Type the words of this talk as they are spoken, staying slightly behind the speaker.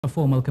A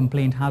formal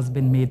complaint has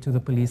been made to the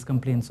Police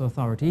Complaints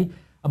Authority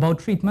about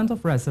treatment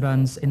of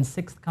residents in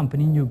 6th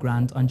Company New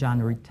Grant on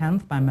January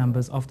 10th by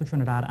members of the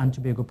Trinidad and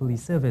Tobago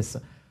Police Service.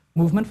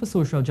 Movement for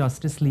Social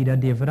Justice leader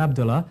David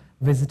Abdullah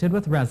visited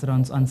with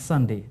residents on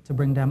Sunday to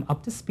bring them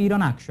up to speed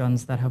on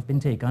actions that have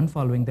been taken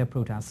following their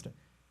protest.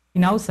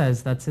 He now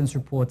says that since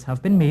reports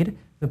have been made,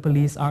 the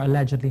police are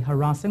allegedly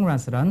harassing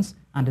residents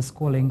and is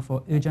calling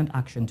for urgent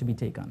action to be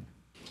taken.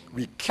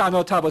 We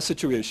cannot have a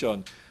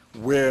situation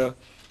where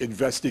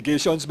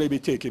investigations may be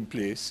taking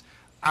place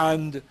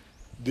and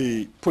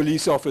the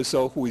police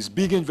officer who is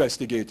being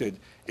investigated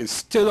is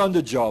still on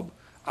the job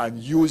and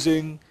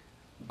using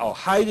or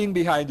hiding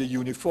behind the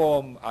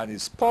uniform and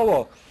his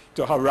power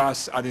to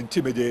harass and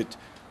intimidate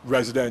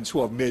residents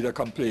who have made a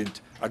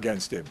complaint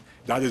against him.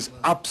 That is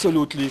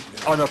absolutely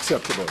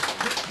unacceptable.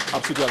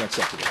 Absolutely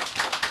unacceptable.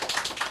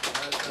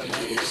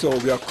 So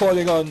we are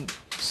calling on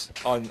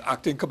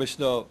Acting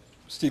Commissioner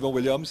Stephen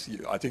Williams.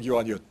 I think you're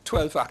on your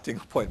 12th acting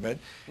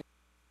appointment.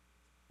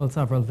 Well,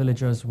 several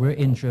villagers were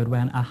injured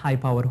when a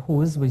high-powered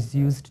hose was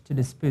used to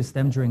disperse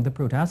them during the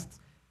protests.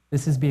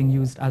 This is being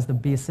used as the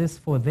basis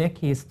for their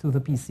case to the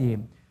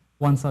PCA.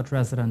 One such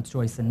resident,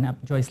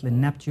 Joycelyn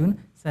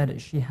Neptune, said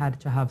she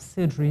had to have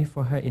surgery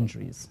for her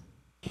injuries.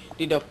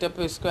 The doctor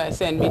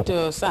sent me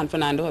to San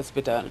Fernando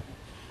Hospital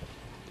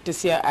to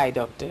see an eye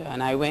doctor,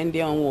 and I went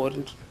there on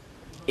Ward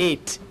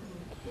 8.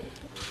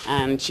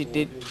 And she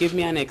did give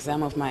me an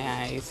exam of my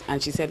eyes,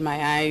 and she said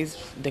my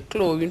eyes, the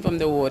chlorine from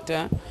the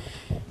water,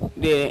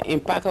 the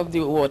impact of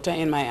the water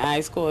in my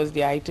eyes caused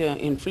the eye to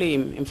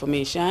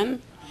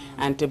inflammation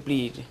and to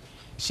bleed.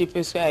 She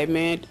prescribed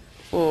me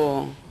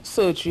for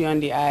surgery on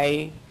the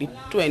eye the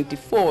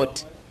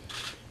 24th,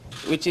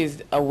 which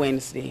is a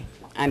Wednesday.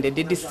 And they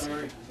did this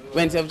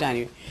Wednesday of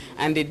January.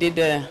 And they did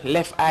the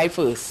left eye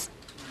first.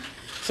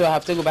 So I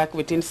have to go back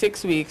within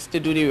 6 weeks to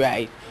do the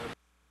right.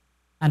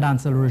 And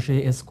Ansel Roger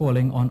is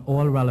calling on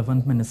all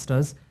relevant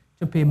ministers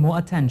to pay more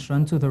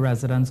attention to the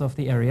residents of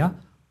the area.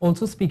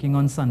 Also speaking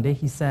on Sunday,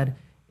 he said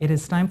it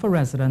is time for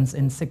residents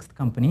in 6th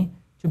Company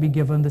to be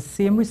given the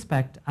same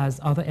respect as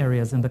other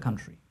areas in the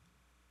country.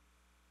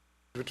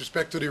 With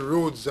respect to the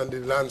roads and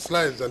the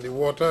landslides and the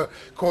water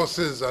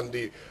courses and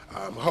the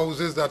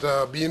houses that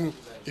are being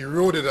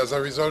eroded as a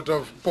result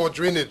of poor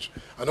drainage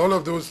and all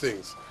of those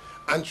things,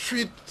 and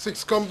treat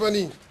 6th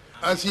Company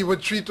as he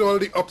would treat all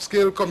the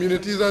upscale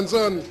communities and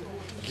so on.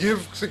 Give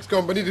 6th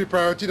Company the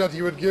priority that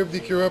he would give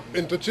the Kirab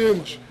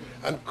interchange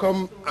and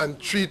come and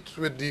treat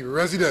with the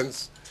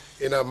residents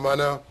in a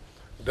manner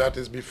that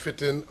is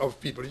befitting of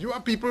people. You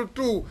are people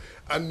too,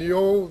 and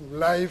your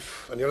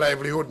life and your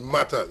livelihood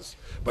matters.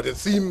 But it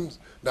seems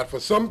that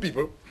for some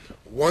people,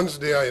 once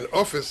they are in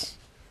office,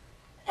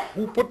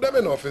 who put them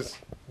in office,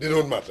 they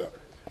don't matter.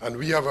 And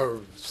we have a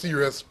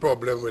serious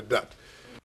problem with that.